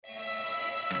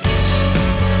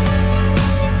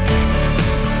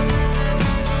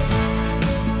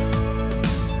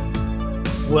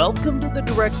Welcome to the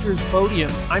Director's Podium.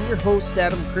 I'm your host,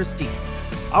 Adam Christie.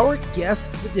 Our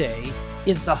guest today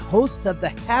is the host of the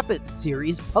Habits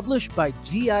series published by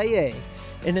GIA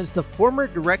and is the former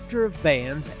director of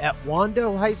bands at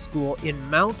Wandale High School in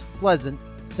Mount Pleasant,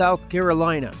 South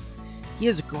Carolina. He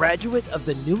is a graduate of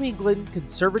the New England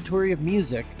Conservatory of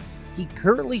Music. He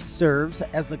currently serves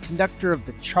as the conductor of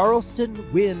the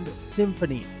Charleston Wind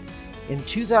Symphony. In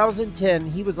 2010,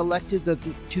 he was elected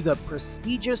to the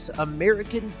prestigious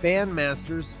American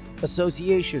Bandmasters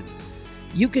Association.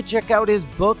 You can check out his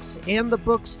books and the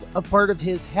books a part of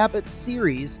his Habits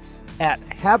series at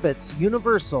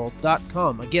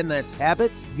habitsuniversal.com. Again, that's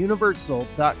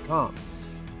habitsuniversal.com.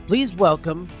 Please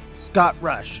welcome Scott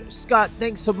Rush. Scott,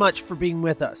 thanks so much for being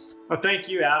with us. Well, thank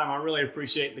you, Adam. I really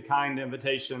appreciate the kind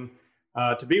invitation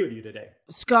to be with you today.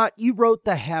 Scott, you wrote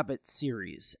the Habits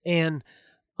series, and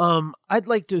I'd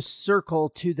like to circle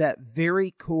to that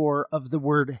very core of the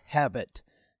word habit.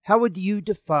 How would you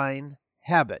define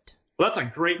habit? Well, that's a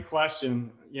great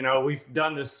question. You know, we've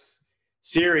done this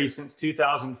series since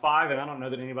 2005, and I don't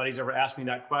know that anybody's ever asked me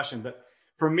that question. But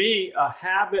for me, a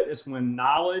habit is when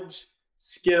knowledge,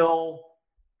 skill,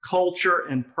 culture,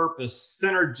 and purpose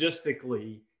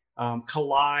synergistically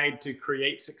collide to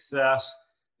create success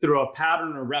through a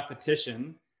pattern of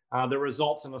repetition that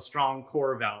results in a strong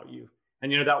core value.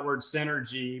 And, you know, that word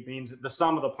synergy means that the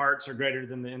sum of the parts are greater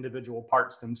than the individual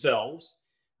parts themselves.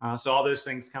 So all those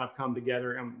things kind of come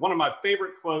together. And one of my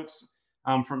favorite quotes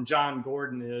from John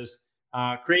Gordon is,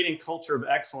 creating culture of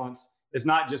excellence is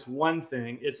not just one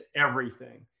thing, it's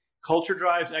everything. Culture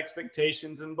drives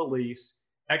expectations and beliefs.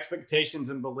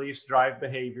 Expectations and beliefs drive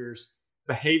behaviors.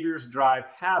 Behaviors drive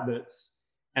habits,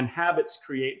 and habits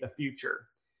create the future.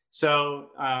 So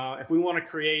if we want to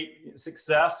create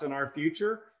success in our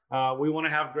future, we want to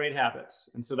have great habits.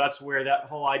 And so that's where that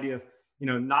whole idea of, you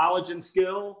know, knowledge and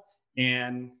skill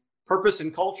and purpose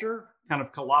and culture kind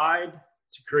of collide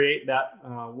to create that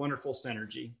wonderful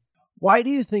synergy. Why do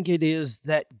you think it is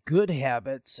that good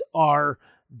habits are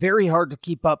very hard to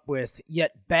keep up with,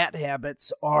 yet bad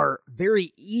habits are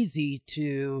very easy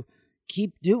to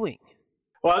keep doing?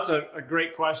 Well, that's a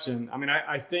great question. I mean,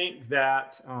 I think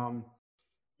that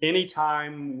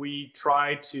anytime we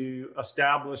try to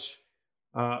establish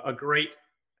a great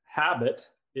habit,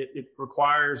 it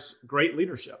requires great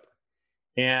leadership.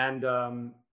 And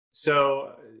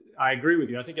so I agree with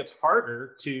you. I think it's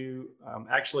harder to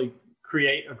actually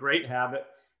create a great habit,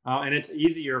 and it's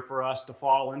easier for us to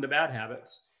fall into bad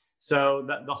habits. So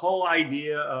the whole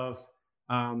idea of,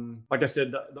 like I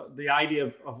said, the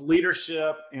idea of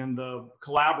leadership and the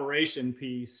collaboration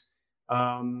piece,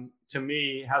 to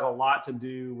me, has a lot to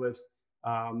do with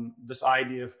this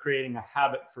idea of creating a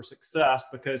habit for success,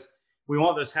 because we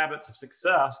want those habits of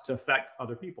success to affect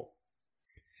other people.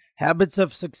 Habits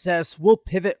of success. We'll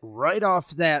pivot right off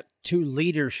that to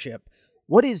leadership.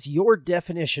 What is your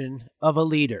definition of a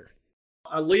leader?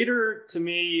 A leader, to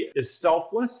me, is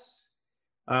selfless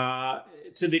to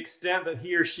the extent that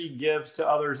he or she gives to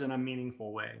others in a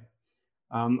meaningful way.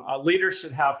 A leader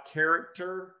should have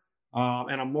character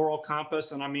and a moral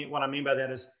compass. And what I mean by that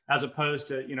is, as opposed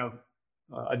to, you know,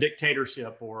 a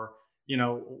dictatorship or, you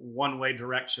know, one-way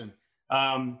direction.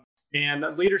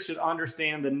 And leaders should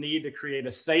understand the need to create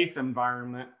a safe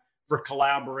environment for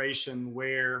collaboration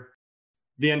where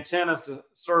the intent is to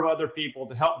serve other people,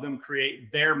 to help them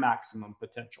create their maximum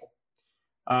potential.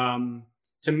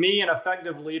 To me, an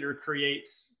effective leader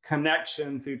creates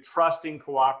connection through trusting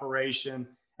cooperation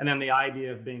and then the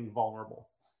idea of being vulnerable.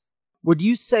 Would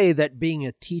you say that being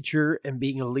a teacher and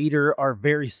being a leader are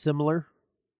very similar?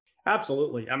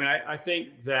 Absolutely. I mean, I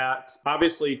think that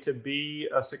obviously to be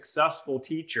a successful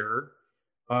teacher,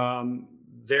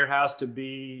 there has to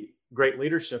be great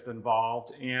leadership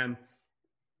involved. And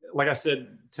like I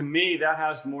said, to me, that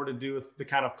has more to do with the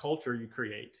kind of culture you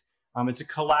create. It's a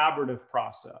collaborative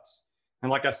process.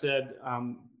 And like I said,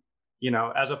 you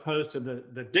know, as opposed to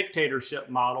the dictatorship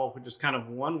model, which is kind of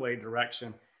one-way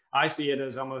direction, I see it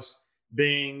as almost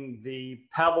being the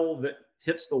pebble that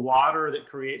hits the water that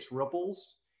creates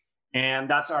ripples. And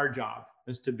that's our job,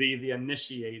 is to be the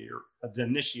initiator of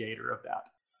that.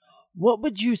 What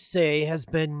would you say has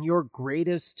been your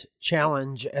greatest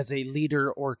challenge as a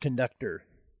leader or conductor?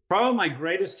 Probably my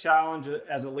greatest challenge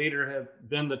as a leader have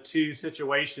been the two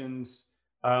situations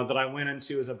that I went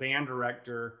into as a band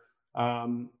director.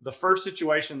 The first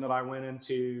situation that I went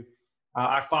into,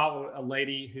 I followed a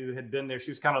lady who had been there.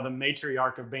 She was kind of the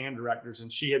matriarch of band directors, and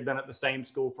she had been at the same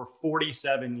school for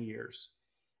 47 years.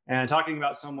 And talking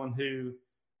about someone who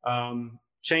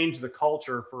changed the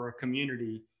culture for a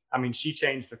community, I mean, she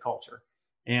changed the culture.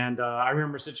 And I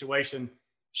remember a situation,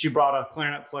 she brought a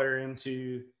clarinet player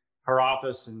into her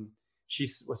office, and she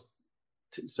was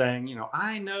saying,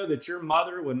 I know that your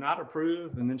mother would not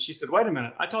approve. And then she said, wait a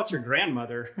minute, I taught your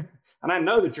grandmother, and I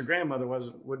know that your grandmother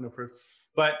wouldn't approve.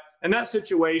 But in that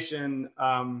situation,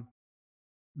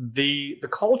 the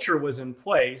culture was in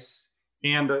place.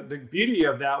 And the beauty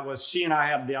of that was she and I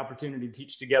had the opportunity to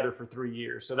teach together for 3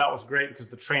 years. So that was great because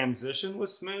the transition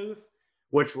was smooth,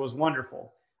 which was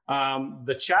wonderful.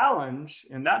 The challenge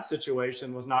in that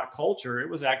situation was not culture, it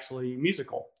was actually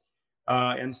musical.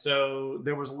 And so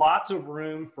there was lots of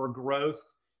room for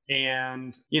growth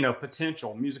and,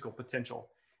 potential, musical potential.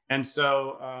 And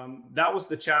so that was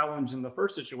the challenge in the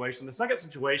first situation. The second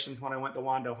situation is when I went to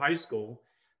Wando High School.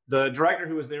 The director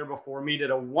who was there before me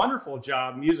did a wonderful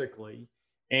job musically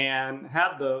and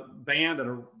had the band at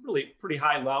a really pretty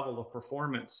high level of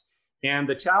performance. And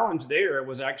the challenge there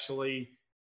was actually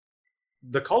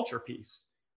the culture piece.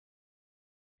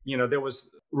 There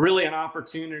was really an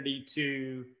opportunity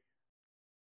to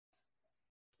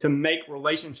make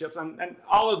relationships, and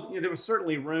there was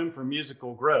certainly room for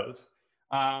musical growth.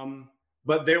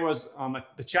 But there was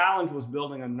the challenge was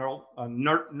building a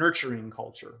nurturing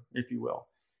culture, if you will.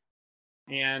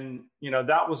 And,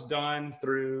 that was done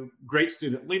through great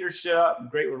student leadership,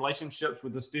 great relationships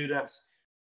with the students,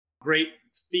 great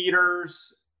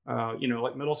theaters,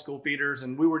 like middle school theaters.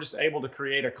 And we were just able to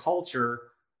create a culture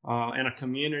and a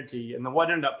community. And then what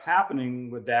ended up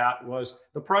happening with that was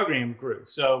the program grew.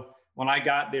 So when I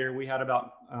got there, we had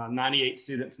about 98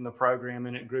 students in the program,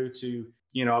 and it grew to,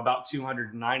 about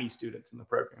 290 students in the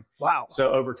program. Wow.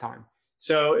 So over time.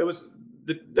 So it was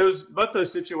both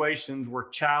those situations were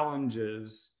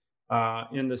challenges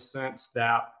in the sense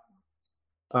that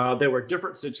they were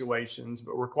different situations,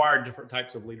 but required different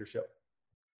types of leadership.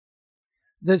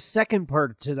 The second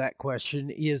part to that question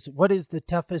is, what is the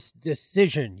toughest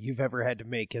decision you've ever had to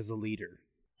make as a leader?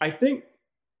 I think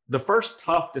the first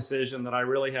tough decision that I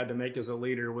really had to make as a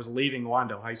leader was leaving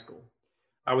Wando High School.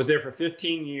 I was there for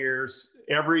 15 years.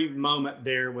 Every moment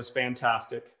there was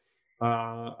fantastic.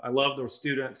 I love those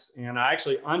students, and I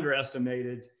actually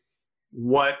underestimated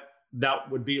what that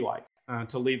would be like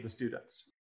to leave the students.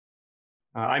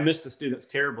 I missed the students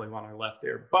terribly when I left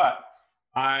there, but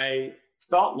I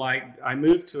felt like I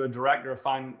moved to a director of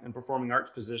fine and performing arts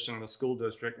position in the school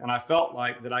district, and I felt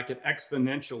like that I could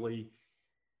exponentially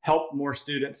help more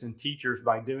students and teachers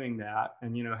by doing that.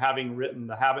 And, having written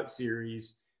the Habit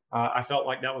series, I felt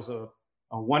like that was a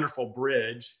wonderful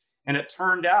bridge. And it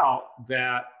turned out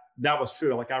that was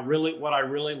true. Like what I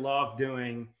really loved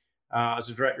doing as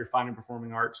a director of fine and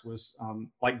performing arts was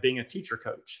like being a teacher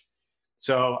coach.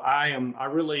 So I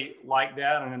really like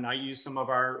that. And I use some of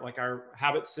our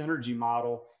habit synergy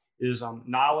model is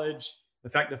knowledge,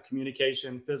 effective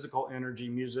communication, physical energy,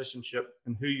 musicianship,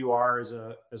 and who you are as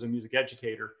a music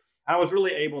educator. I was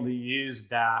really able to use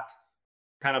that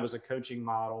kind of as a coaching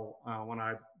model when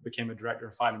I became a director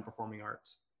of fine and performing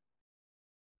arts.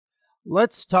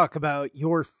 Let's talk about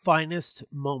your finest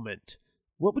moment.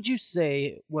 What would you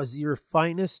say was your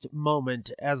finest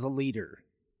moment as a leader?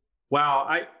 Wow,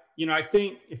 I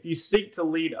think if you seek to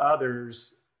lead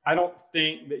others, I don't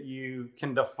think that you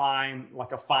can define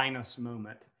like a finest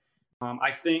moment.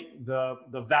 I think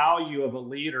the value of a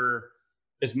leader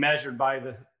is measured by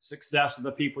the success of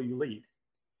the people you lead.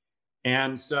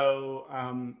 And so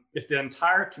if the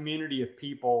entire community of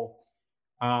people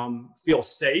feel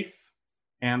safe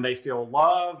and they feel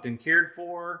loved and cared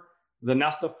for, then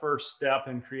that's the first step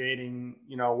in creating,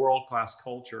 a world-class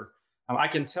culture. I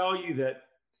can tell you that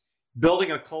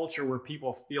building a culture where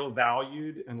people feel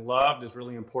valued and loved is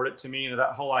really important to me.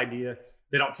 That whole idea,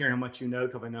 they don't care how much you know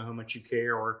till they know how much you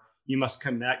care, or you must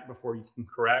connect before you can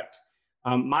correct.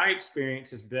 My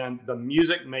experience has been the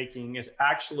music making is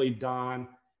actually done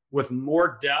with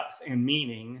more depth and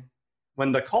meaning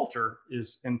when the culture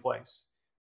is in place.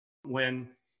 When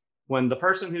the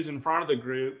person who's in front of the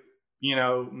group,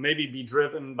 maybe be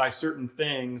driven by certain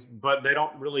things, but they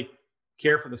don't really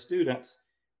care for the students,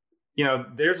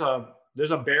 there's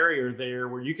a barrier there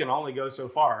where you can only go so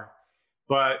far.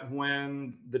 But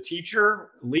when the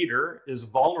teacher leader is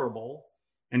vulnerable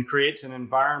and creates an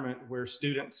environment where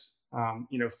students,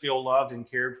 feel loved and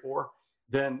cared for,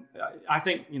 then I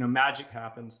think, magic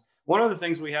happens. One of the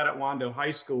things we had at Wando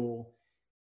High School,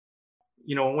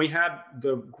 when we had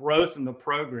the growth in the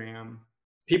program,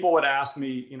 people would ask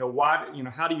me, why,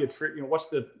 how do you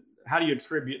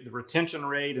attribute the retention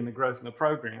rate and the growth in the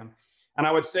program? And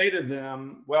I would say to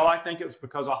them, well, I think it was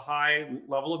because of a high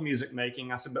level of music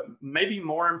making. I said, but maybe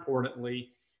more importantly,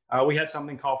 we had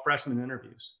something called freshman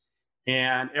interviews.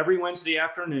 And every Wednesday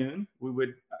afternoon, we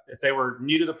would, if they were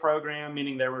new to the program,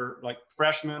 meaning they were like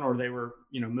freshmen or they were,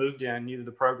 moved in new to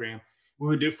the program, we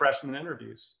would do freshman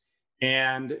interviews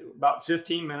and about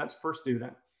 15 minutes per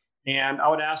student. And I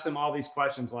would ask them all these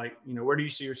questions like, where do you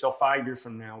see yourself 5 years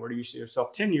from now? Where do you see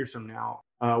yourself 10 years from now?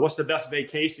 What's the best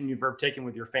vacation you've ever taken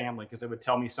with your family? Because they would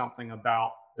tell me something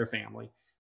about their family.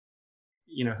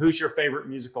 Who's your favorite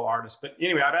musical artist? But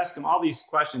anyway, I'd ask them all these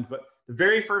questions. But the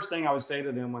very first thing I would say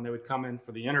to them when they would come in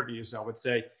for the interviews, I would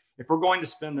say, if we're going to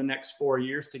spend the next 4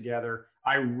 years together,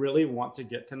 I really want to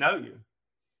get to know you.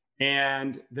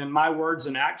 And then my words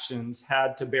and actions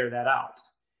had to bear that out.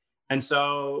 And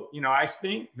so, I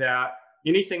think that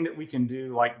anything that we can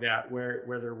do like that,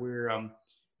 whether we're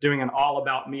doing an all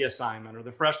about me assignment or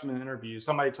the freshman interview,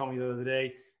 somebody told me the other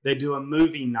day, they do a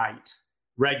movie night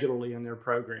regularly in their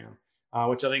program,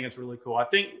 which I think is really cool. I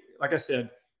think, like I said,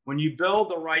 when you build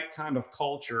the right kind of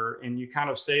culture and you kind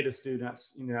of say to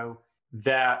students,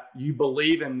 that you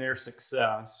believe in their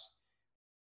success,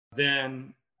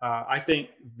 then I think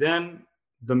then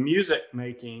the music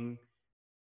making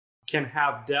can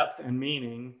have depth and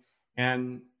meaning.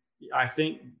 And I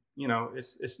think,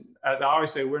 it's as I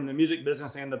always say, we're in the music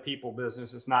business and the people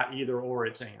business. It's not either or,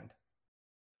 it's and.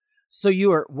 So you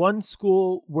were at one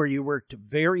school where you worked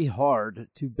very hard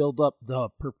to build up the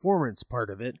performance part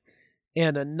of it,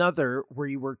 and another where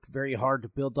you worked very hard to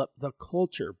build up the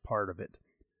culture part of it.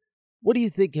 What do you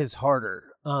think is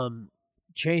harder,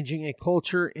 changing a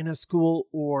culture in a school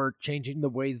or changing the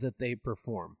way that they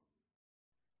perform?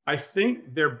 I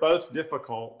think they're both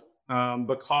difficult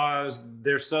because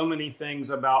there's so many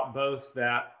things about both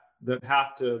that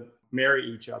have to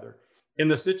marry each other. In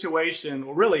the situation,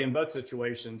 well, really in both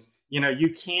situations, you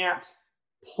can't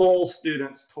pull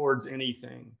students towards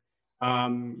anything.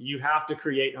 You have to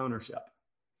create ownership.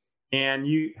 And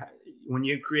when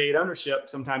you create ownership,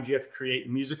 sometimes you have to create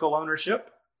musical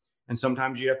ownership, and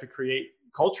sometimes you have to create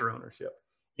culture ownership.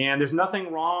 And there's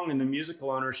nothing wrong in the musical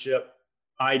ownership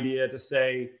idea to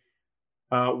say,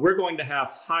 we're going to have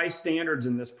high standards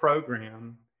in this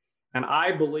program, and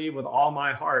I believe with all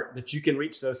my heart that you can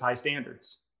reach those high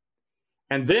standards.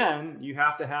 And then you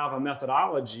have to have a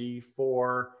methodology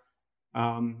for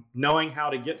knowing how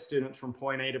to get students from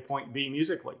point A to point B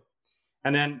musically.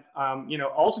 And then,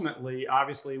 ultimately,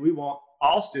 obviously, we want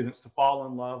all students to fall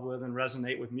in love with and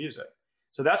resonate with music.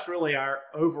 So that's really our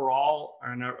overall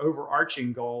and our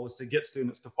overarching goal, is to get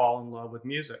students to fall in love with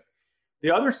music.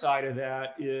 The other side of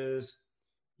that is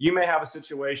you may have a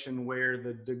situation where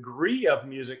the degree of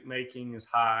music making is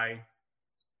high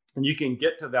and you can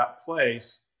get to that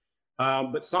place,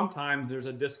 but sometimes there's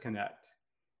a disconnect.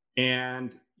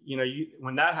 And,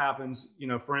 when that happens,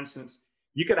 for instance,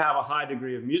 you could have a high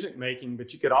degree of music making,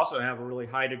 but you could also have a really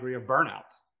high degree of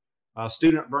burnout,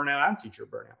 student burnout and teacher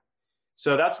burnout.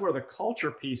 So that's where the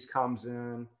culture piece comes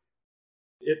in.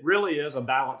 It really is a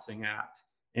balancing act.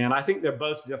 And I think they're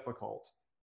both difficult,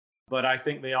 but I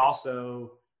think they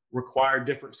also require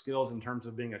different skills in terms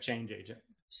of being a change agent.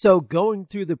 So going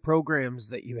through the programs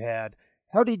that you had,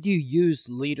 how did you use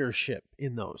leadership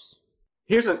in those?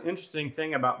 Here's an interesting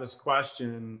thing about this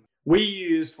question. We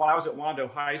used, while I was at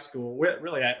Wando High School,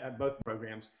 really at both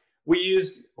programs, we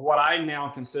used what I now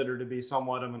consider to be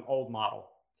somewhat of an old model.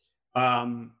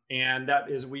 And that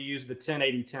is, we use the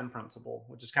 10-80-10 principle,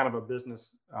 which is kind of a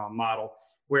business model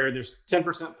where there's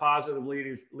 10% positive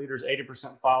leaders,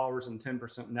 80% followers, and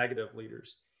 10% negative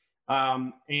leaders.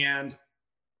 And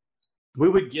we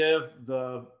would give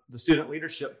the student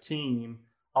leadership team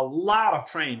a lot of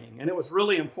training, and it was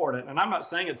really important. And I'm not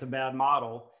saying it's a bad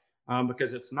model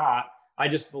because it's not. I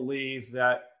just believe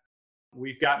that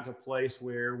we've gotten to a place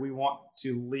where we want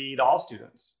to lead all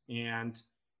students. And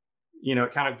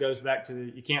it kind of goes back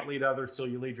to you can't lead others till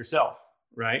you lead yourself,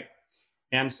 right?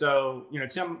 And so,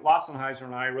 Tim Lotzenheiser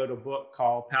and I wrote a book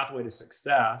called Pathway to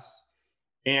Success.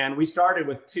 And we started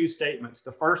with two statements.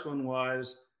 The first one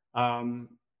was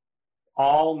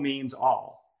all means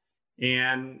all.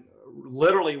 And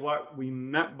literally what we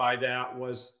meant by that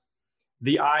was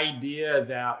the idea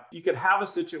that you could have a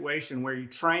situation where you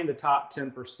train the top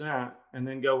 10% and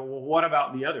then go, well, what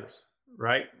about the others,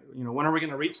 right? When are we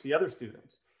going to reach the other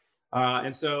students?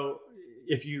 And so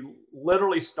if you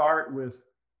literally start with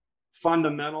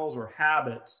fundamentals or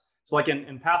habits, so like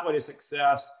in Pathway to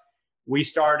Success, we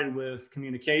started with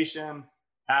communication,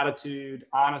 attitude,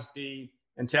 honesty,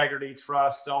 integrity,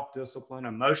 trust, self-discipline,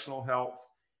 emotional health,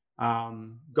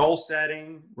 goal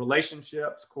setting,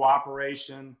 relationships,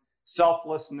 cooperation,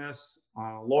 selflessness,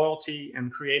 loyalty,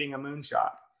 and creating a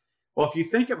moonshot. Well, if you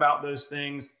think about those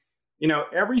things,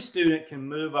 every student can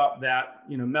move up that,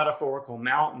 metaphorical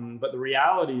mountain, but the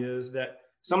reality is that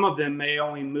Some of them may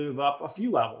only move up a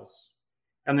few levels.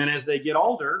 And then as they get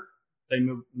older, they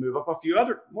move up a few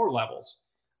more levels.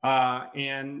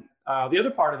 The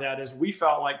other part of that is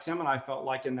Tim and I felt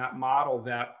like in that model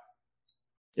that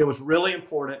it was really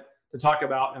important to talk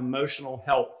about emotional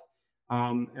health.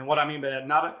 And what I mean by that,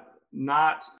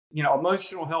 not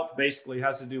emotional health basically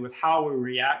has to do with how we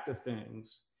react to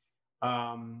things.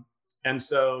 And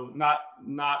so not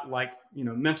like,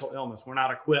 mental illness. We're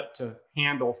not equipped to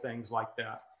handle things like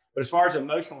that. But as far as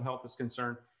emotional health is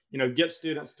concerned, get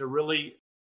students to really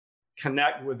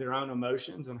connect with their own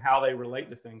emotions and how they relate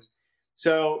to things.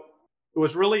 So it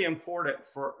was really important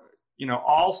for,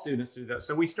 all students to do that.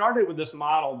 So we started with this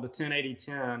model, the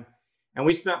 10-80-10, and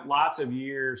we spent lots of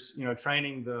years,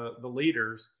 training the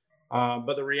leaders.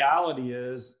 But the reality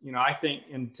is, I think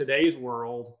in today's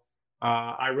world,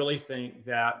 I really think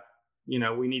that,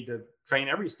 we need to train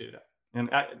every student. And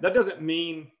that doesn't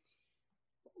mean,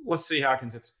 let's see how I can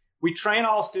do this. We train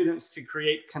all students to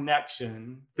create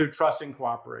connection through trust and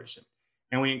cooperation.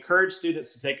 And we encourage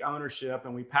students to take ownership,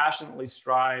 and we passionately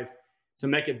strive to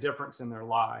make a difference in their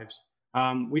lives.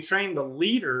 We train the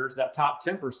leaders, that top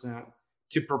 10%,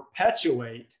 to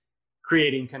perpetuate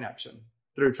creating connection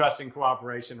through trust and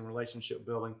cooperation and relationship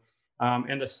building.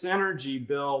 And the synergy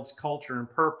builds culture and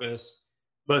purpose,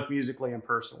 both musically and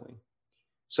personally.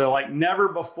 So like never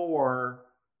before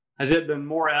has it been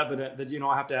more evident that you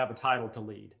don't have to have a title to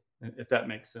lead, if that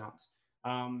makes sense.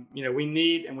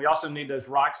 We also need those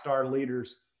rock star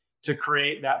leaders to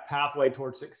create that pathway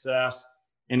towards success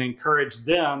and encourage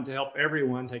them to help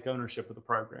everyone take ownership of the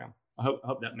program. I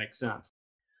hope that makes sense.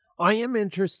 I am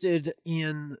interested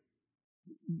in,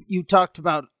 you talked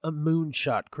about a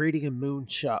moonshot, creating a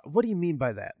moonshot. What do you mean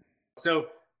by that? So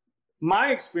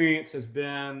my experience has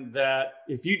been that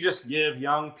if you just give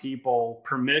young people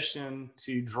permission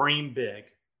to dream big,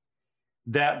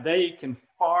 that they can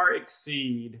far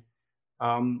exceed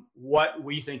what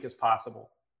we think is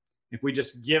possible if we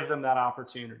just give them that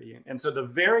opportunity. And so the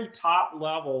very top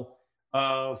level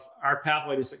of our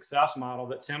Pathway to Success model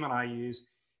that Tim and I use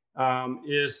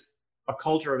is a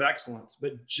culture of excellence.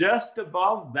 But just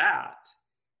above that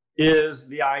is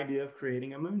the idea of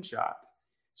creating a moonshot.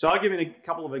 So I'll give you a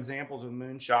couple of examples of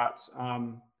moonshots.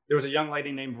 There was a young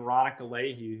lady named Veronica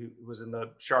Leahy who was in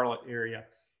the Charlotte area.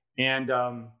 And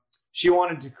she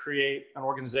wanted to create an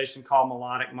organization called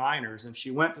Melodic Minors. And she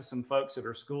went to some folks at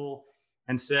her school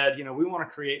and said, we want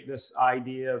to create this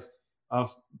idea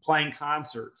of playing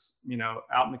concerts,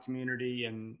 out in the community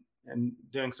and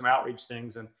doing some outreach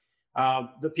things. And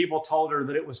the people told her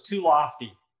that it was too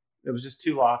lofty. It was just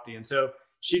too lofty. And so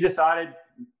she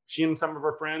and some of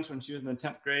her friends, when she was in the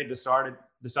 10th grade,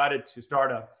 decided to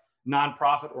start a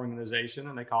nonprofit organization,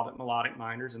 and they called it Melodic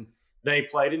Minors. And they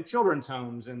played in children's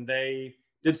homes, and they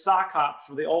did sock hops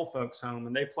for the old folks home,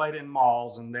 and they played in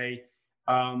malls, and they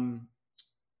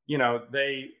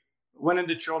went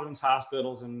into children's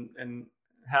hospitals and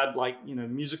had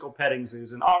musical petting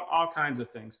zoos and all kinds of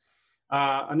things.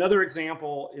 Another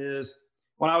example is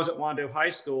when I was at Wando High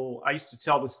School, I used to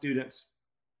tell the students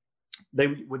they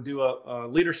would do a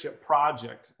leadership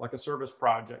project, like a service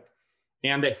project,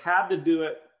 and they had to do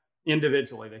it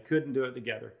individually. They couldn't do it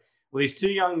together. Well, these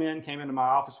two young men came into my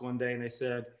office one day and they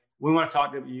said, "We want to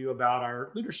talk to you about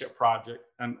our leadership project."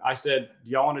 And I said, "Do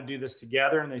y'all want to do this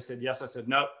together?" And they said, "Yes." I said,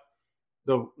 "Nope.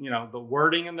 The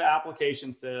wording in the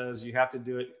application says you have to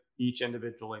do it each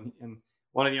individually." And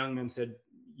one of the young men said,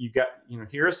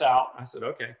 "Hear us out." I said,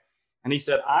 "Okay." And he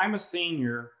said, "I'm a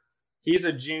senior. He's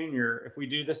a junior. If we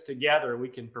do this together, we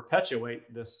can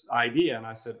perpetuate this idea." And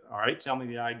I said, "All right, tell me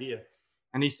the idea."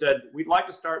 And he said, "We'd like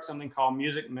to start something called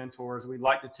Music Mentors. We'd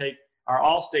like to take our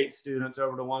all-state students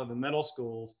over to one of the middle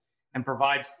schools and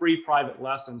provide free private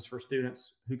lessons for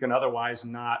students who can otherwise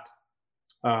not,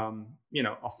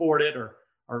 afford it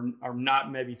or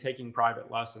not maybe taking private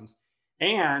lessons.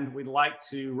 And we'd like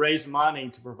to raise money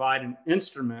to provide an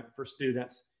instrument for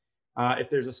students. If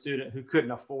there's a student who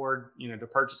couldn't afford, to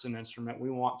purchase an instrument, we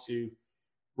want to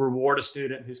reward a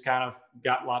student who's kind of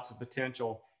got lots of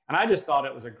potential." And I just thought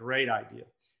it was a great idea.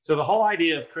 So the whole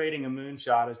idea of creating a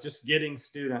moonshot is just getting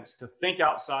students to think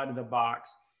outside of the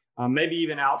box, maybe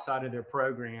even outside of their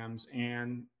programs,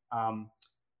 and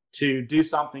to do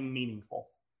something meaningful.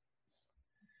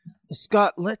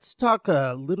 Scott, let's talk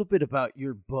a little bit about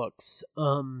your books.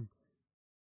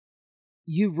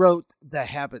 You wrote the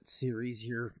Habit series.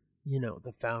 You're,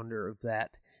 the founder of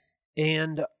that.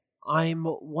 And I'm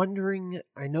wondering,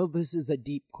 I know this is a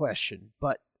deep question,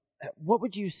 but what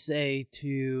would you say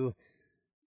to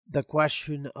the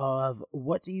question of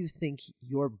what do you think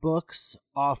your books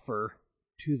offer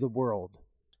to the world?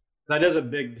 That is a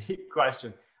big, deep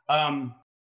question.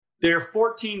 There are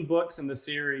 14 books in the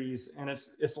series, and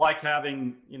it's like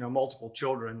having, multiple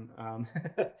children.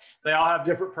 They all have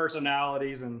different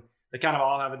personalities, and they kind of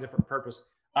all have a different purpose.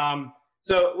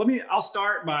 So I'll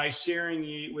start by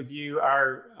sharing with you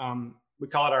our, we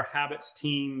call it our Habits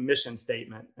Team mission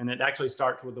statement. And it actually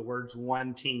starts with the words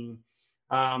one team.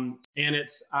 And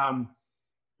it's,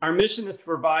 our mission is to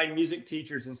provide music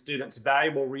teachers and students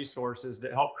valuable resources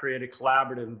that help create a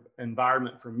collaborative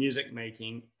environment for music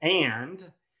making,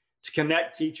 and to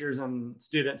connect teachers and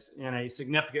students in a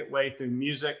significant way through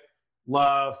music,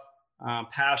 love,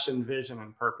 passion, vision,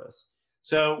 and purpose.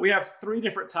 So we have 3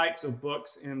 different types of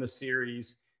books in the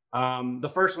series.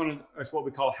 The first one is what we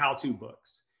call how-to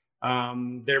books.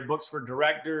 They're books for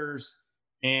directors,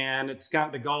 and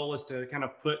the goal is to kind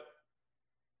of put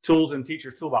tools in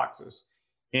teachers' toolboxes.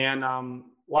 And a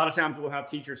lot of times we'll have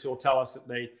teachers who will tell us that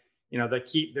they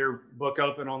keep their book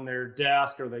open on their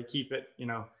desk, or they keep it,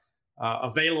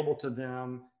 available to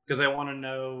them because they want to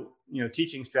know,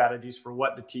 teaching strategies for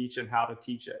what to teach and how to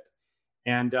teach it.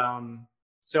 And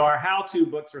so our how-to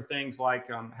books are things like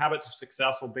Habits of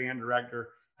Successful Band Director,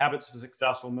 Habits of a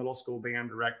Successful Middle School Band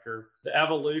Director, The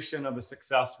Evolution of a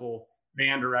Successful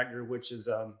Band Director, which is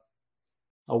a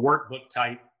workbook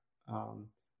type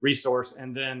resource,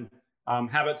 and then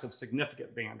Habits of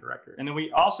Significant Band Director. And then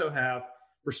we also have,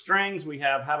 for strings, we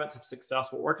have Habits of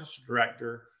Successful Orchestra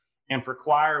Director, and for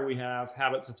choir, we have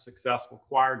Habits of Successful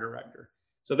Choir Director.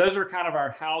 So those are kind of our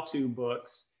how-to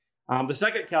books. The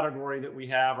second category that we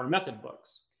have are method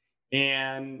books.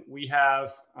 And we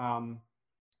have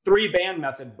 3 band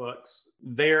method books.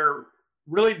 They're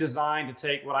really designed to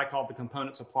take what I call the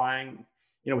components applying,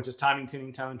 which is timing,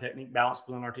 tuning, tone, technique, balance,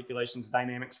 balloon, articulations,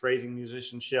 dynamics, phrasing,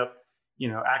 musicianship,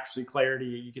 accuracy, clarity.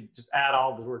 You could just add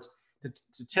all those words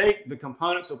to take the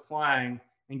components applying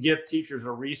and give teachers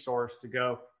a resource to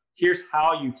go, here's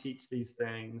how you teach these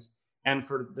things. And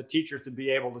for the teachers to be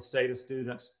able to say to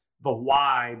students the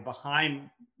why behind,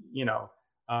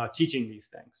 teaching these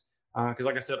things. Because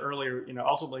like I said earlier,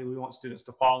 ultimately we want students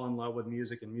to fall in love with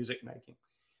music and music making.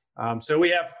 So we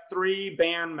have 3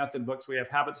 band method books. We have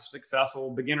Habits of Successful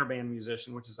Beginner Band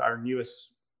Musician, which is our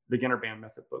newest beginner band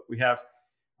method book. We have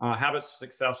Habits of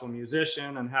Successful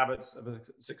Musician and Habits of a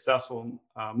Successful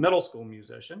Middle School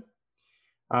Musician.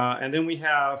 And then we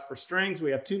have, for strings, we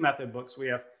have 2 method books. We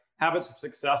have Habits of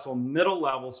Successful Middle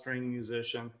Level String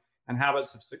Musician and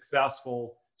Habits of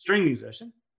Successful String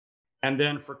Musician. And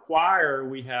then for choir,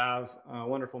 we have a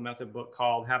wonderful method book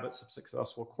called Habits of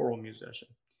Successful Choral Musician.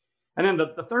 And then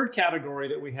the third category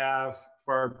that we have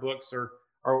for our books are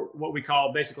what we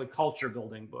call basically culture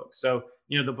building books. So,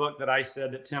 the book that I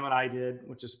said that Tim and I did,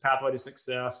 which is Pathway to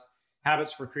Success,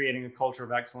 Habits for Creating a Culture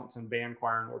of Excellence in Band,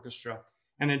 Choir, and Orchestra.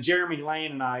 And then Jeremy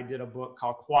Lane and I did a book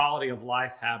called Quality of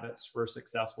Life Habits for a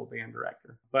Successful Band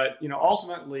Director. But,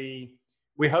 ultimately,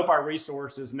 we hope our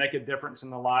resources make a difference in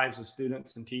the lives of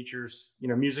students and teachers,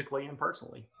 musically and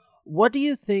personally. What do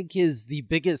you think is the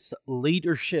biggest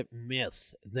leadership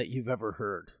myth that you've ever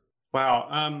heard?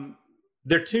 Wow.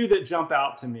 There are 2 that jump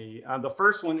out to me. The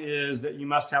first one is that you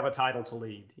must have a title to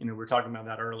lead. We were talking about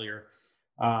that earlier.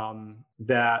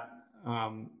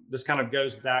 This kind of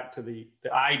goes back to the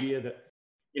idea that,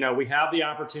 we have the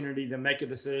opportunity to make a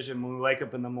decision when we wake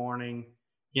up in the morning,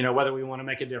 whether we want to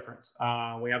make a difference.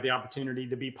 We have the opportunity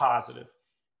to be positive.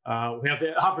 We have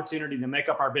the opportunity to make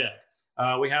up our bed.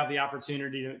 We have the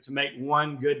opportunity to make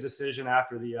one good decision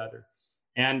after the other.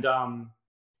 And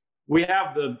we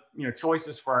have the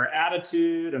choices for our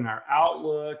attitude and our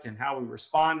outlook and how we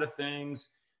respond to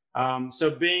things. So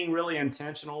being really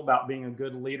intentional about being a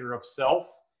good leader of self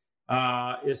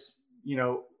is,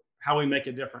 how we make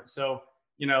a difference. So,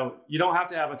 you don't have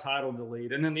to have a title to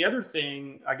lead. And then the other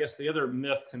thing, I guess the other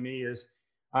myth to me is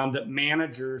that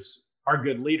managers are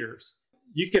good leaders.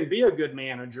 You can be a good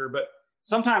manager, but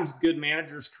sometimes good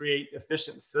managers create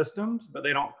efficient systems, but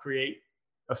they don't create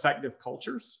effective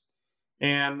cultures.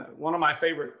 And one of my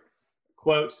favorite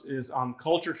quotes is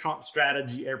culture trumps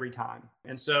strategy every time.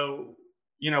 And so,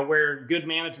 where good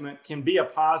management can be a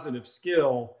positive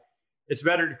skill, it's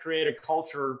better to create a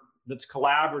culture that's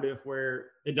collaborative where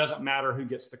it doesn't matter who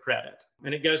gets the credit.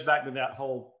 And it goes back to that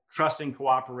whole trusting,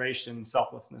 cooperation,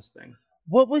 selflessness thing.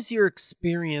 What was your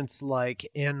experience like,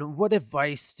 and what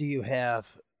advice do you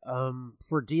have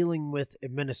for dealing with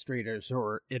administrators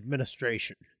or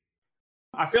administration?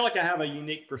 I feel like I have a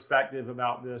unique perspective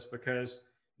about this because,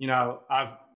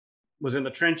 I was in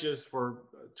the trenches for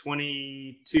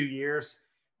 22 years,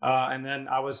 and then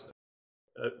I was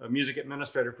a music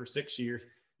administrator for 6 years.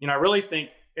 I really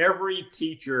think every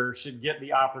teacher should get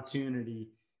the opportunity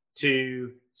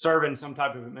to serve in some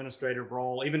type of administrative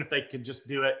role, even if they could just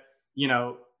do it,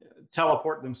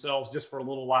 teleport themselves just for a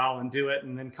little while and do it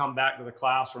and then come back to the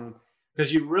classroom,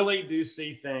 because you really do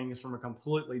see things from a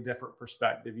completely different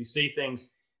perspective. You see things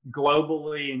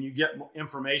globally and you get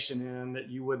information in that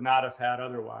you would not have had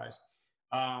otherwise.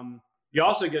 You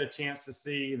also get a chance to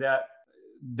see that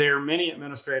there are many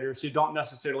administrators who don't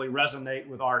necessarily resonate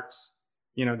with arts,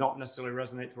 don't necessarily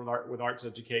resonate with arts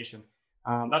education.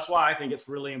 That's why I think it's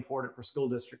really important for school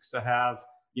districts to have,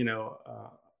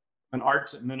 an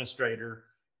arts administrator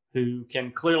who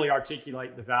can clearly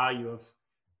articulate the value of,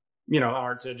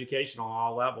 arts education on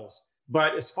all levels.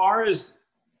 But as far as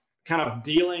kind of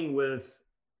dealing with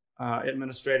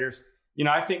administrators,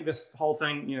 I think this whole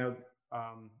thing,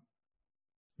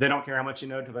 they don't care how much you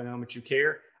know till they know how much you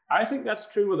care. I think that's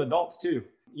true with adults too.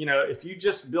 If you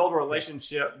just build a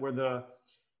relationship where the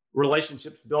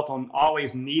relationship's built on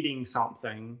always needing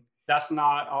something, that's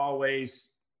not always,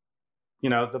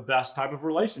 the best type of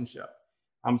relationship.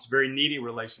 It's a very needy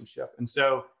relationship. And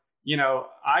so,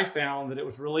 I found that it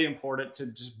was really important to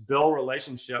just build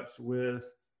relationships with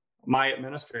my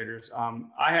administrators.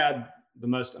 I had the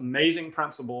most amazing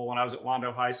principal when I was at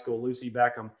Wando High School, Lucy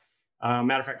Beckham.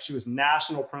 Matter of fact, she was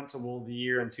National Principal of the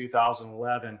Year in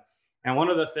 2011. And one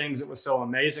of the things that was so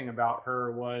amazing about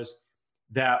her was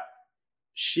that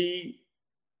she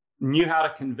knew how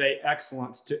to convey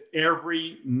excellence to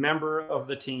every member of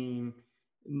the team.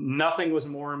 Nothing was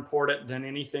more important than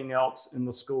anything else in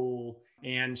the school.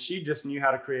 And she just knew how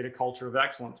to create a culture of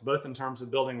excellence, both in terms of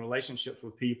building relationships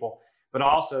with people, but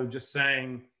also just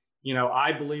saying,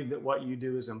 I believe that what you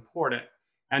do is important.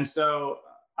 And so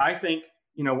I think,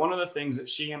 one of the things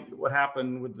that what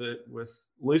happened with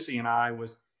Lucy and I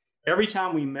was every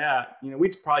time we met,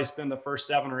 we'd probably spend the first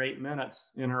 7 or 8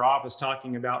 minutes in her office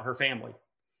talking about her family.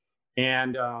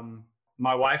 And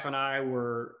my wife and I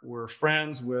were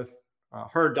friends with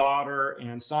her daughter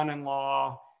and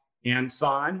son-in-law and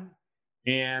son.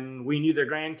 And we knew their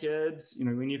grandkids,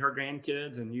 we knew her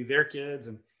grandkids and knew their kids.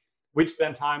 And we'd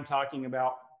spend time talking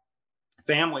about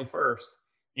family first.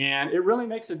 And it really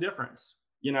makes a difference,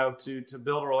 to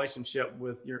build a relationship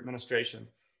with your administration.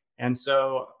 And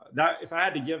so that if I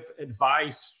had to give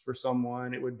advice for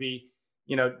someone, it would be,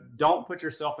 don't put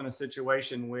yourself in a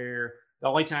situation where the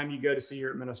only time you go to see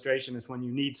your administration is when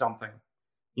you need something.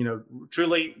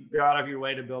 Truly go out of your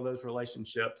way to build those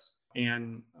relationships,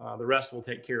 and the rest will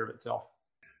take care of itself.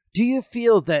 Do you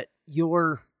feel that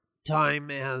your time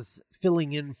as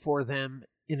filling in for them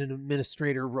in an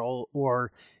administrator role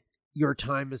or your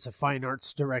time as a fine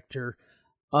arts director,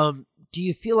 do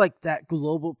you feel like that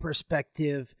global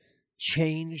perspective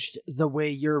changed the way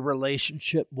your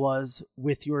relationship was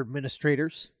with your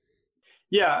administrators?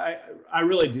 Yeah, I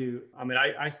really do. I mean,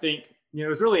 I think, it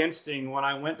was really interesting when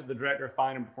I went to the director of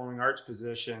fine and performing arts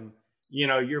position.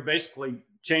 You're basically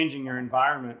changing your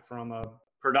environment from a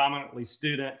predominantly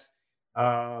student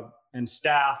and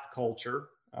staff culture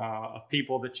of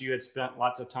people that you had spent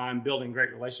lots of time building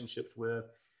great relationships with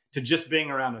to just being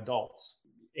around adults.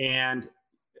 And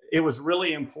it was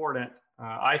really important,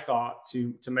 I thought,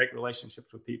 to make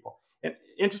relationships with people. And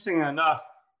interestingly enough,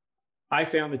 I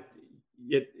found that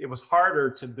it was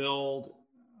harder to build,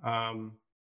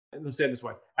 let's say it this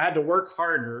way, I had to work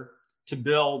harder to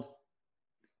build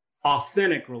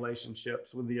authentic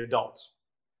relationships with the adults.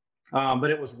 But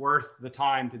it was worth the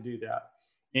time to do that.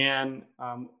 And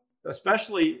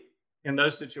especially in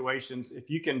those situations, if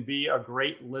you can be a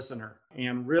great listener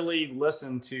and really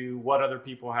listen to what other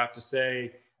people have to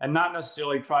say and not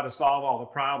necessarily try to solve all the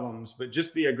problems, but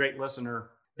just be a great listener,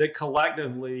 that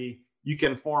collectively you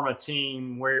can form a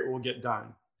team where it will get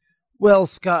done. Well,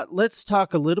 Scott, let's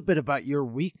talk a little bit about your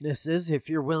weaknesses, if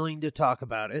you're willing to talk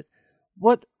about it.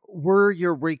 What were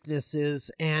your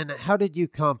weaknesses and how did you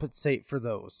compensate for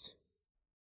those?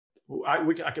 I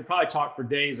could probably talk for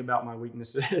days about my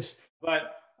weaknesses,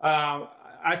 but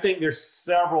I think there's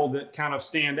several that kind of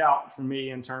stand out for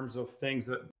me in terms of things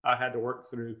that I had to work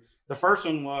through. The first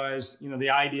one was, the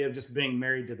idea of just being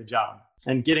married to the job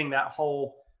and getting that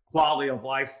whole quality of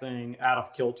life thing out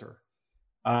of kilter.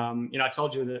 I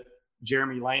told you that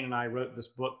Jeremy Lane and I wrote this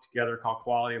book together called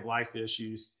Quality of Life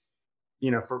Issues,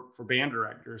 for band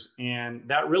directors. And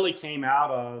that really came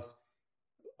out of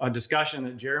a discussion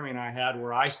that Jeremy and I had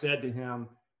where I said to him,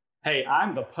 hey,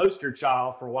 I'm the poster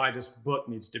child for why this book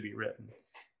needs to be written.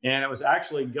 And it was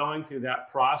actually going through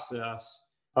that process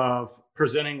of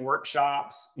presenting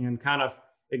workshops and kind of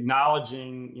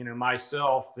acknowledging,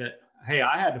 myself that, hey,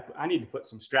 I need to put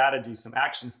some strategies, some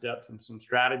action steps and some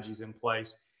strategies in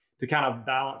place to kind of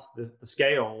balance the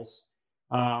scales,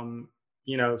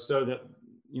 so that,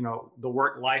 the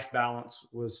work-life balance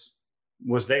was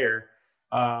there.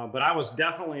 But I was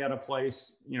definitely at a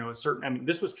place,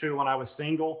 this was true when I was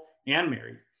single and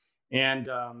married. And,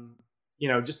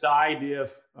 just the idea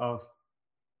of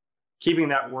keeping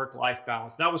that work-life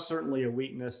balance, that was certainly a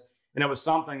weakness. And it was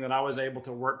something that I was able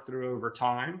to work through over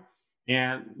time.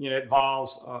 And, it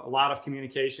involves a lot of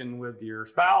communication with your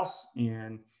spouse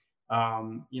and,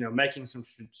 making some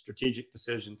strategic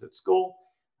decisions at school.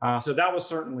 So that was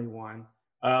certainly one.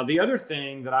 The other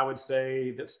thing that I would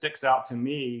say that sticks out to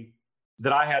me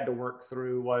that I had to work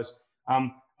through was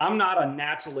I'm not a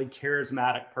naturally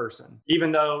charismatic person,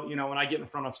 even though, when I get in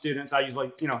front of students, I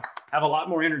usually, have a lot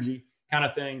more energy kind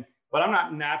of thing, but I'm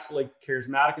not naturally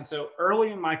charismatic. And so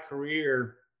early in my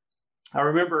career, I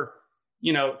remember,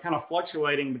 kind of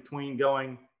fluctuating between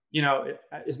going,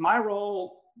 is my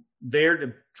role there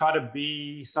to try to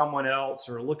be someone else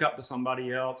or look up to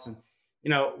somebody else? And,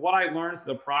 what I learned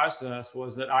through the process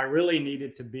was that I really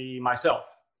needed to be myself.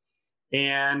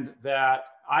 And that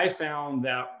I found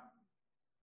that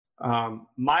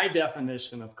my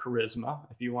definition of charisma,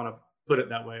 if you want to put it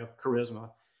that way, of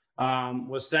charisma,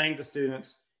 was saying to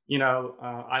students,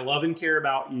 I love and care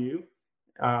about you.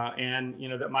 And,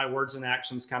 that my words and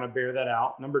actions kind of bear that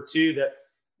out. Number two, that,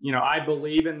 I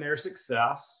believe in their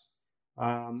success.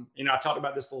 I talked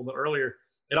about this a little bit earlier.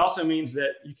 It also means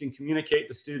that you can communicate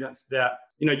to students that,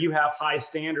 you have high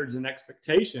standards and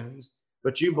expectations,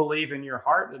 but you believe in your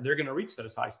heart that they're going to reach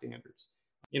those high standards.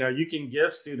 You can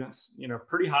give students,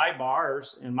 pretty high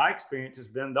bars. And my experience has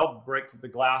been they'll break through the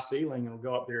glass ceiling and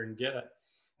go up there and get it.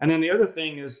 And then the other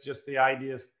thing is just the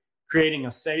idea of creating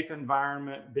a safe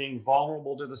environment, being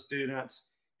vulnerable to the students,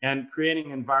 and creating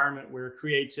an environment where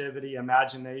creativity,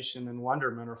 imagination, and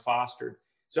wonderment are fostered.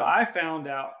 So I found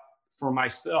out for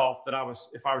myself that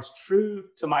if I was true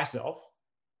to myself,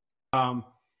 and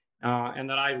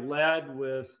that I led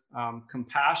with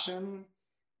compassion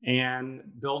and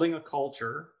building a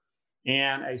culture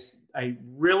and a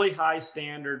really high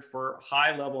standard for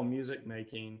high level music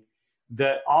making,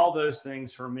 that all those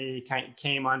things for me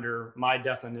came under my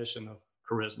definition of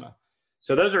charisma.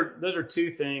 So those are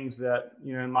two things that,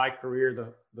 in my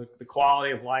career, the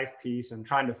quality of life piece and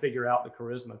trying to figure out the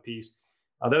charisma piece,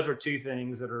 those are two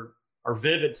things that are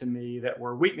vivid to me, that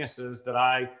were weaknesses that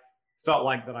I felt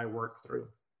like that I worked through.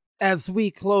 As we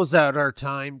close out our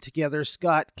time together,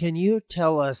 Scott, can you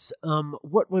tell us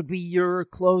what would be your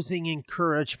closing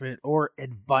encouragement or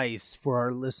advice for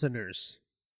our listeners?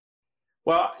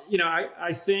 Well,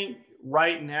 I think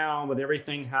right now, with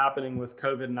everything happening with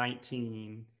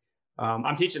COVID-19,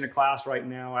 I'm teaching a class right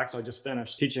now. Actually, I just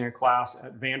finished teaching a class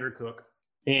at Vandercook,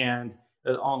 and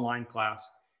an online class.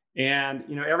 And,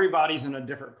 everybody's in a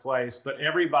different place, but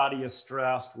everybody is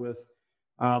stressed with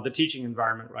the teaching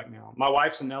environment right now. My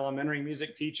wife's an elementary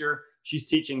music teacher. She's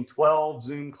teaching 12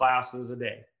 Zoom classes a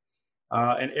day.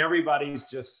 And everybody's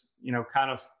just, kind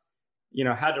of,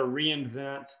 had to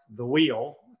reinvent the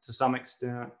wheel to some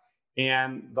extent.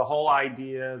 And the whole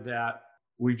idea that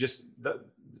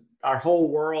our whole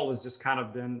world has just kind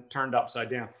of been turned upside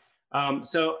down.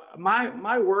 So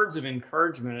my words of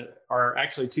encouragement are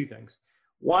actually two things.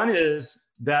 One is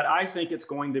that I think it's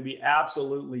going to be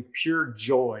absolutely pure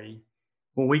joy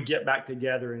when we get back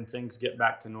together and things get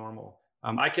back to normal.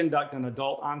 I conduct an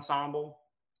adult ensemble,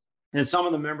 and some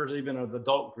of the members even of the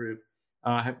adult group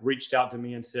have reached out to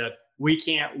me and said, we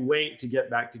can't wait to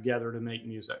get back together to make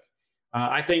music.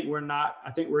 I think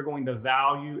we're going to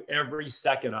value every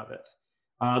second of it.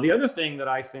 The other thing that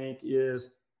I think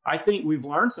we've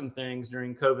learned some things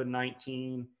during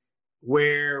COVID-19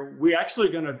 where we're actually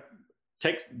going to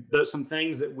take some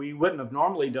things that we wouldn't have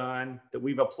normally done that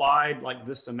we've applied like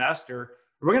this semester.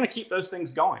 We're going to keep those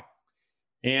things going.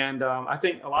 And I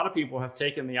think a lot of people have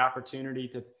taken the opportunity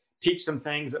to teach some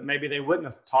things that maybe they wouldn't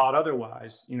have taught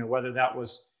otherwise, whether that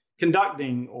was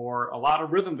conducting or a lot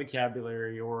of rhythm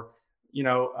vocabulary or,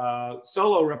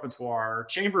 solo repertoire or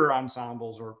chamber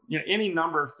ensembles or, any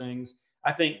number of things.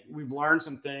 I think we've learned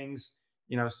some things,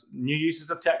 new uses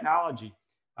of technology.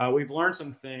 We've learned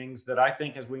some things that I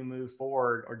think as we move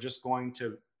forward are just going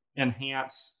to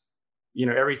enhance,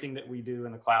 everything that we do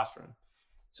in the classroom.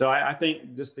 So I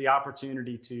think just the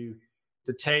opportunity to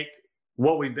take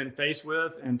what we've been faced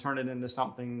with and turn it into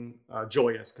something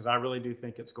joyous, because I really do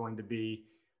think it's going to be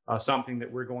something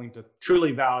that we're going to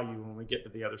truly value when we get to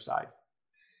the other side.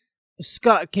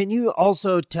 Scott, can you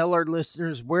also tell our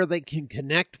listeners where they can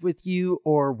connect with you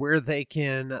or where they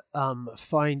can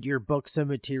find your books and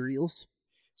materials?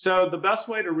 So the best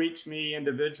way to reach me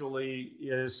individually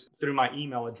is through my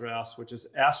email address, which is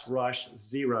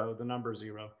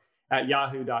srush0, at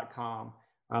yahoo.com.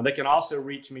 They can also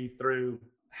reach me through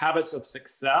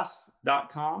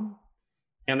habitsofsuccess.com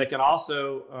And they can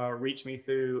also reach me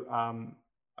through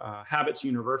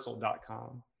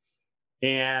habitsuniversal.com.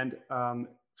 And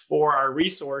for our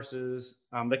resources,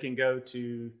 they can go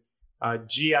to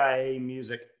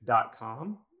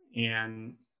giamusic.com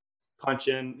and punch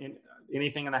in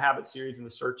anything in the habit series in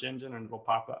the search engine, and it'll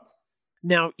pop up.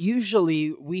 Now,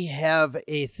 usually we have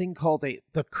a thing called the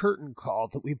curtain call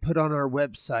that we put on our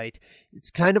website. It's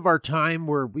kind of our time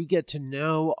where we get to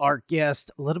know our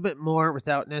guest a little bit more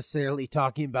without necessarily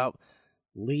talking about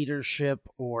leadership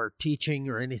or teaching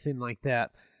or anything like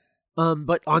that.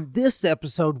 But on this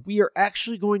episode, we are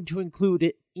actually going to include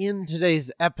it in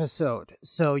today's episode.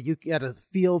 So you get a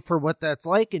feel for what that's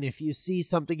like. And if you see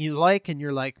something you like and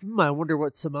you're like, I wonder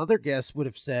what some other guests would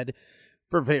have said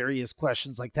for various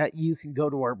questions like that, you can go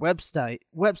to our website,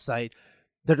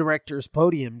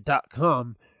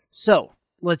 thedirectorspodium.com. So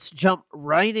let's jump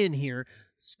right in here.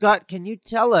 Scott, can you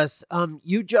tell us,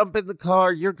 you jump in the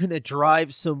car, you're going to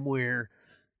drive somewhere.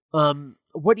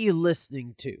 What are you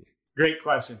listening to? Great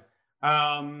question.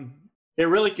 It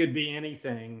really could be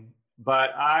anything,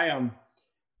 but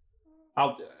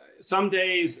some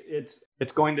days it's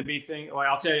going to be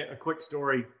I'll tell you a quick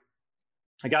story.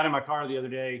 I got in my car the other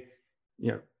day,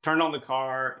 turned on the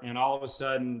car, and all of a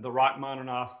sudden the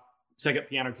Rachmaninoff Second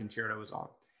Piano Concerto was on.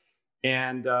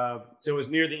 And so it was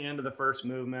near the end of the first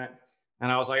movement.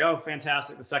 And I was like, oh,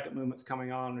 fantastic. The second movement's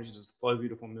coming on. There's just a slow,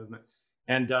 beautiful movement.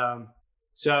 And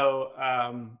so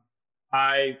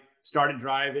I started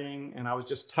driving, and I was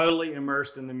just totally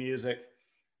immersed in the music.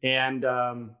 And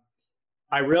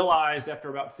I realized after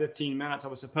about 15 minutes, I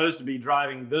was supposed to be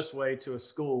driving this way to a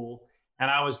school, and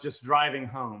I was just driving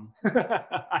home.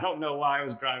 I don't know why I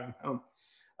was driving home,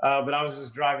 but I was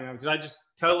just driving home because I just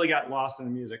totally got lost in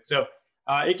the music. So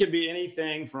it could be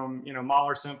anything from,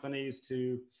 Mahler symphonies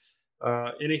to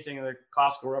anything in the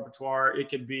classical repertoire. It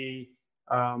could be,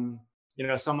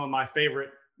 some of my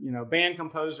favorite, band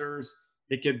composers.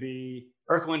 It could be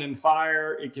Earth, Wind, and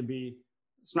Fire. It could be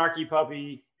Snarky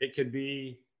Puppy. It could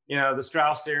be, the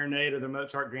Strauss Serenade or the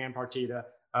Mozart Grand Partita.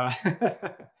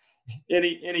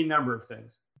 Any number of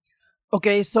things.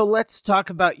 Okay, so let's talk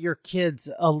about your kids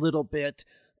a little bit.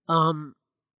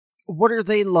 What are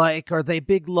they like? Are they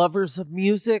big lovers of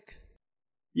music?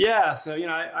 Yeah, so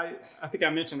I think I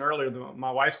mentioned earlier that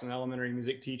my wife's an elementary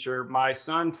music teacher. My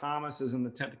son Thomas is in the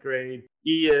 10th grade.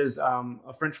 He is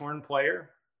a French horn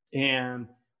player, and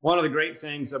one of the great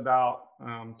things about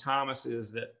Thomas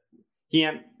is that he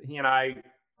and I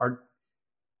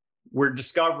we're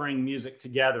discovering music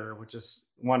together, which is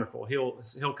wonderful. He'll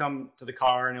come to the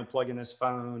car and he'll plug in his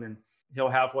phone and he'll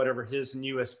have whatever his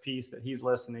newest piece that he's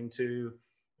listening to.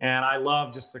 And I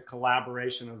love just the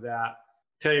collaboration of that.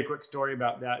 Tell you a quick story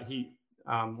about that. He,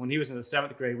 when he was in the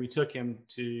 7th grade, we took him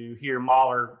to hear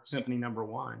Mahler Symphony No.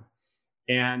 1,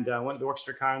 and went to the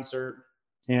orchestra concert.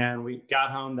 And we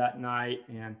got home that night,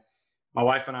 and my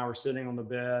wife and I were sitting on the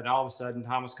bed. And all of a sudden,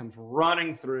 Thomas comes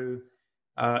running through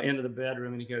into the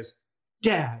bedroom, and he goes,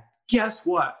 "Dad, guess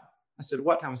what?" I said,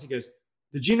 "What, Thomas?" He goes,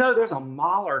 "Did you know there's a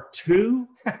Mahler 2?"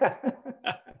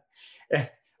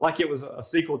 Like it was a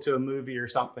sequel to a movie or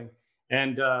something.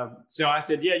 And so I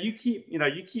said, "Yeah, you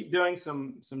keep doing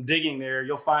some digging there.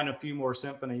 You'll find a few more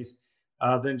symphonies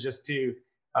than just 2."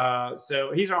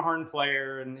 So he's our horn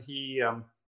player, and he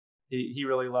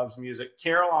really loves music.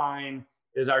 Caroline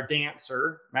is our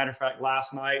dancer. Matter of fact,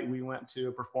 last night we went to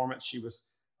a performance. She was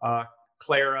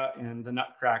Clara in the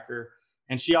Nutcracker,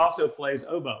 and she also plays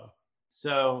oboe.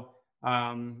 So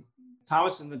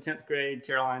Thomas in the 10th grade,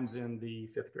 Caroline's in the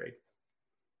 5th grade.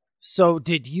 So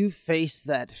did you face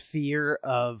that fear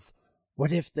of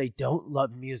what if they don't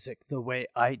love music the way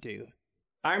I do?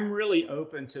 I'm really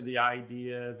open to the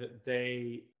idea that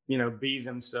they, be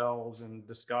themselves and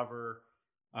discover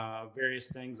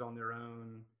various things on their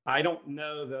own. I don't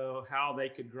know, though, how they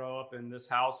could grow up in this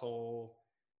household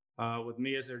with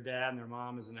me as their dad and their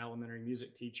mom as an elementary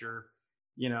music teacher,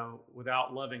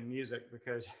 without loving music,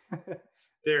 because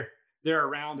they're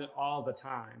around it all the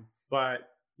time. But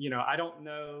I don't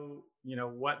know,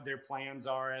 what their plans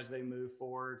are as they move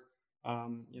forward.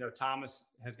 Thomas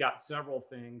has got several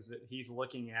things that he's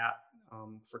looking at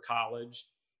for college,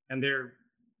 and they're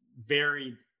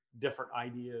very different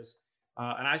ideas.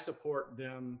 And I support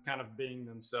them kind of being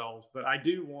themselves, but I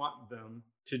do want them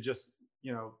to just,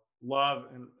 love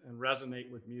and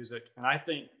resonate with music. And I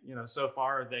think, so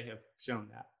far they have shown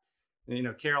that.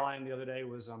 And, Caroline the other day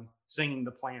was singing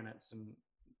The Planets, and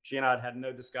she and I had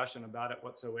no discussion about it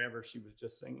whatsoever. She was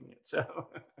just singing it.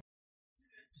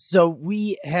 So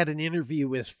we had an interview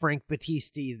with Frank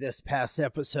Battisti this past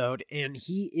episode, and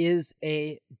he is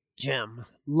a gem.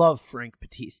 Love Frank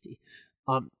Battisti.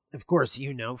 of course,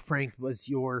 Frank was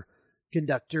your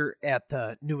conductor at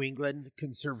the New England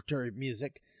Conservatory of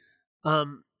Music.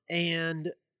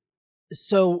 And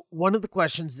so one of the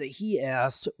questions that he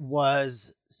asked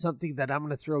was something that I'm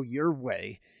going to throw your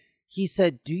way. He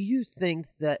said, do you think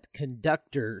that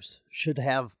conductors should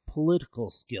have political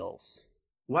skills?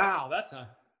 Wow, that's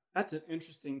an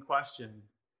interesting question.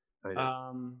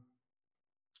 I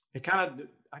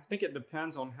think it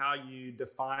depends on how you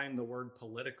define the word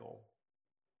political.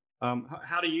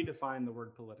 How do you define the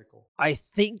word political? I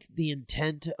think the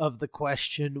intent of the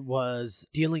question was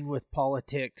dealing with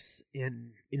politics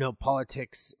and,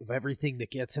 politics of everything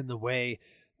that gets in the way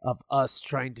of us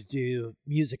trying to do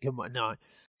music and whatnot.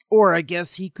 Or I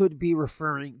guess he could be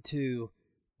referring to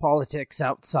politics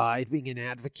outside, being an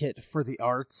advocate for the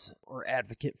arts or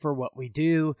advocate for what we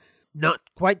do. Not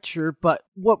quite sure, but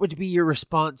what would be your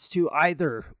response to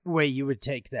either way you would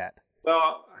take that?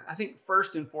 Well, I think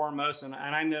first and foremost, and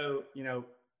I know,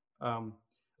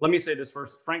 let me say this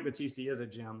first. Frank Battisti is a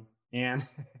gem, and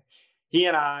he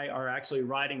and I are actually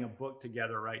writing a book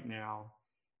together right now.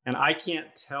 And I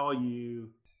can't tell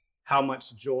you how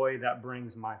much joy that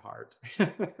brings my heart.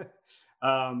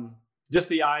 Just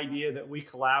the idea that we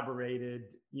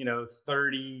collaborated,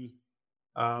 30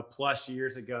 plus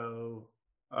years ago,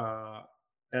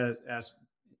 as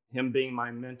him being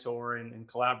my mentor and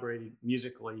collaborating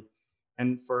musically,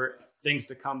 and for things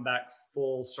to come back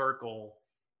full circle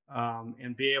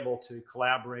and be able to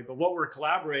collaborate. But what we're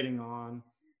collaborating on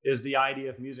is the idea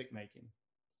of music making.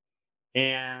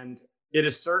 And it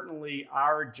is certainly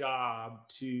our job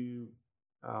to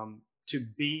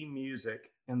be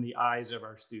music in the eyes of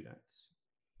our students,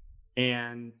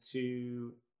 and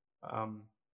to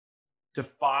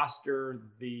foster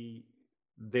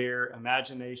their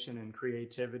imagination and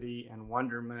creativity and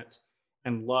wonderment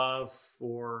and love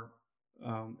for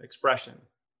expression.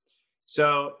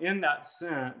 So in that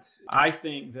sense, I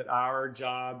think that our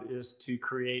job is to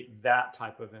create that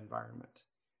type of environment.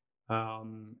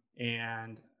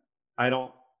 And I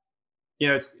don't,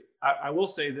 I will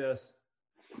say this,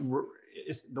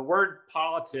 the word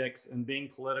politics and being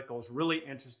political is really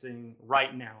interesting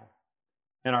right now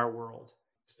in our world.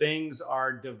 Things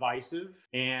are divisive,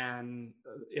 and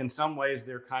in some ways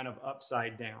they're kind of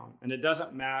upside down. And it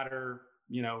doesn't matter,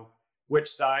 which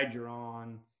side you're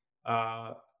on,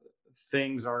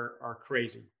 things are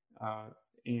crazy.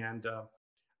 And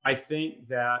I think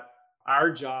that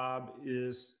our job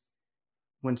is,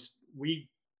 when we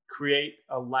create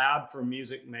a lab for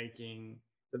music making,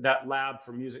 that lab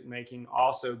for music making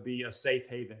also be a safe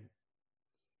haven.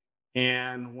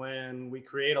 And when we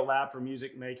create a lab for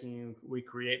music making, we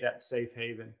create that safe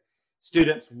haven.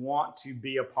 Students want to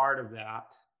be a part of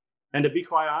that. And to be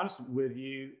quite honest with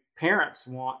you, parents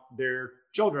want their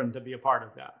children to be a part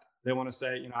of that. They want to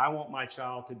say, I want my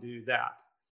child to do that.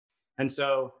 And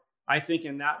so I think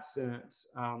in that sense,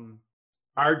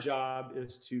 our job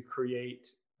is to create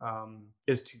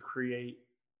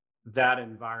that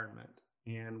environment.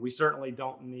 And we certainly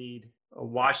don't need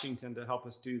Washington to help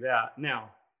us do that. Now,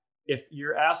 if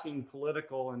you're asking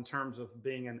political in terms of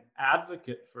being an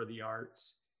advocate for the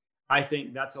arts, I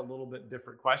think that's a little bit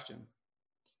different question.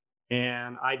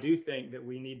 And I do think that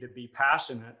we need to be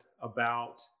passionate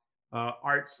about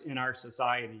arts in our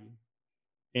society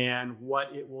and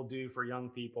what it will do for young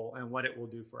people and what it will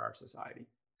do for our society.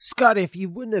 Scott, if you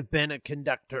wouldn't have been a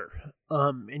conductor,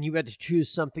 and you had to choose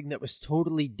something that was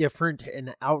totally different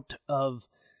and out of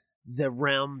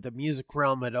the music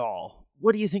realm at all,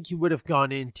 what do you think you would have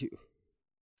gone into?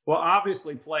 Well,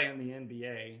 obviously play in the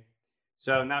NBA.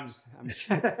 So no,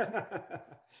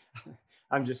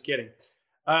 I'm just kidding.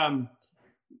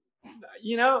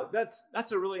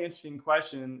 That's a really interesting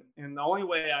question. And the only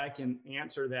way I can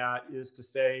answer that is to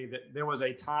say that there was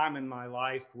a time in my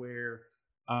life where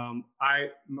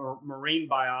marine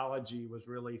biology was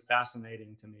really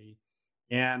fascinating to me.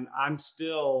 And I'm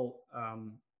still,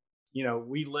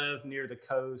 we live near the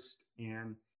coast,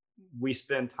 and we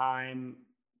spend time,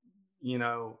 we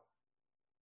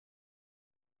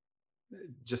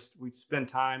spend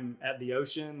time at the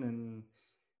ocean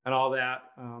and all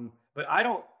that. But I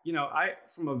don't,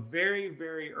 from a very,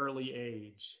 very early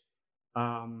age,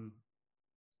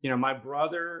 my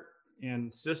brother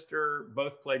and sister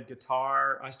both played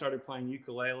guitar. I started playing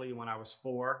ukulele when I was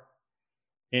 4.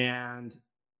 And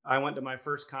I went to my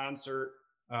first concert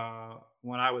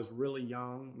when I was really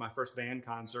young, my first band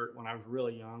concert when I was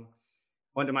really young.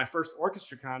 Went to my first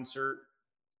orchestra concert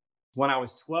when I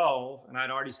was 12, and I'd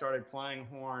already started playing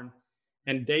horn.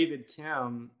 And David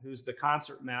Kim, who's the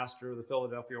concert master of the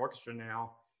Philadelphia Orchestra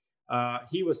now,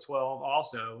 he was 12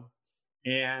 also,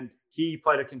 and he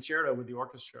played a concerto with the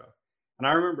orchestra. And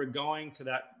I remember going to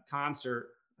that concert,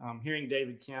 hearing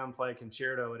David Kim play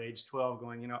concerto at age 12,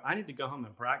 going, I need to go home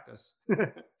and practice.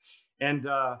 And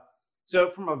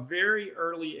so from a very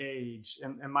early age,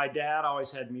 and my dad always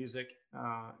had music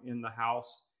in the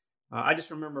house. I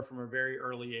just remember from a very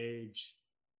early age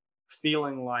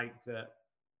feeling like that,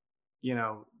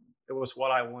 it was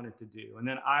what I wanted to do. And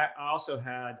then I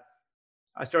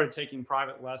started taking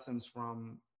private lessons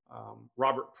from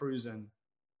Robert Prusen,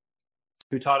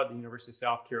 who taught at the University of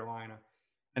South Carolina.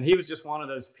 And he was just one of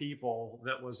those people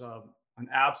that was an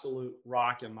absolute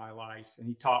rock in my life. And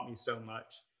he taught me so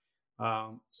much.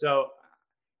 So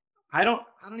I don't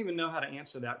even know how to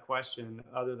answer that question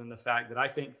other than the fact that I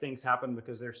think things happen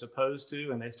because they're supposed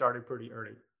to, and they started pretty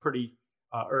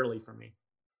early for me.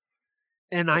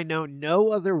 And I know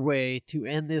no other way to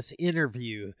end this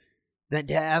interview than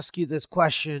to ask you this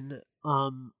question.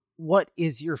 What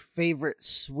is your favorite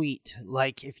sweet?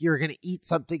 Like, if you're going to eat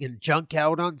something and junk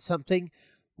out on something,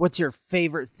 what's your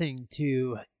favorite thing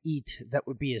to eat that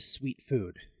would be a sweet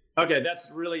food? Okay, that's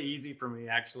really easy for me,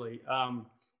 actually.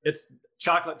 It's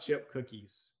chocolate chip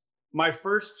cookies. My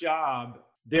first job,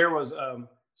 there was a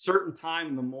certain time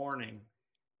in the morning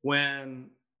when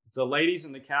the ladies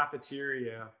in the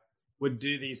cafeteria would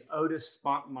do these Otis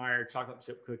Spunkmeyer chocolate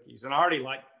chip cookies. And I already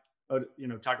like,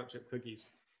 chocolate chip cookies.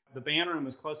 The band room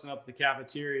was close enough to the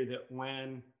cafeteria that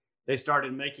when they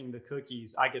started making the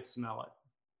cookies, I could smell it.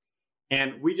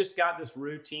 And we just got this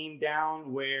routine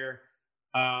down where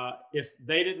if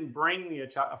they didn't bring me a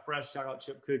fresh chocolate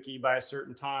chip cookie by a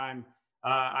certain time,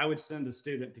 I would send a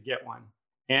student to get one.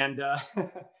 And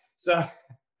so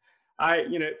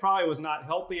it probably was not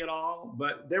healthy at all,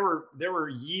 but there were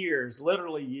years,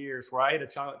 literally years, where I ate a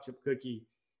chocolate chip cookie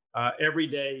every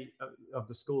day of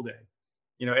the school day.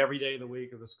 Every day of the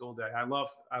week of the school day. I love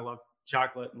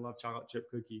chocolate and love chocolate chip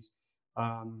cookies.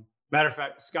 Matter of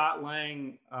fact, Scott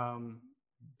Lang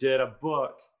did a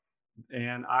book,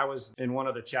 and I was in one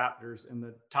of the chapters, and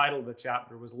the title of the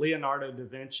chapter was Leonardo da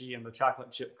Vinci and the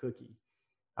Chocolate Chip Cookie.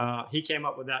 He came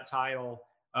up with that title,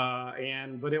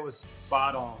 but it was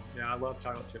spot on. Yeah, I love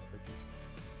chocolate chip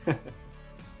cookies.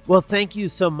 Well, thank you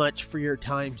so much for your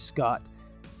time, Scott.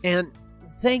 And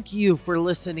thank you for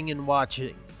listening and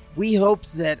watching. We hope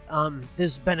that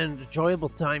this has been an enjoyable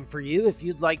time for you. If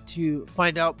you'd like to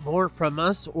find out more from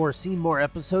us or see more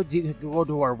episodes, you could go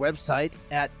to our website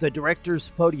at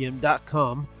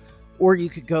thedirectorspodium.com, or you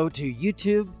could go to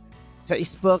YouTube,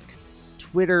 Facebook,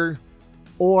 Twitter,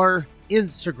 or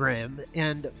Instagram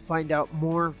and find out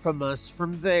more from us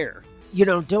from there.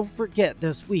 Don't forget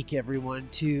this week, everyone,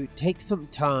 to take some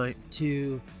time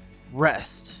to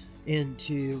rest and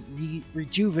to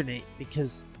rejuvenate,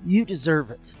 because you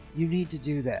deserve it. You need to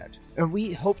do that. And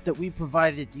we hope that we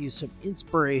provided you some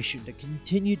inspiration to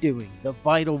continue doing the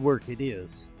vital work it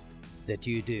is that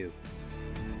you do.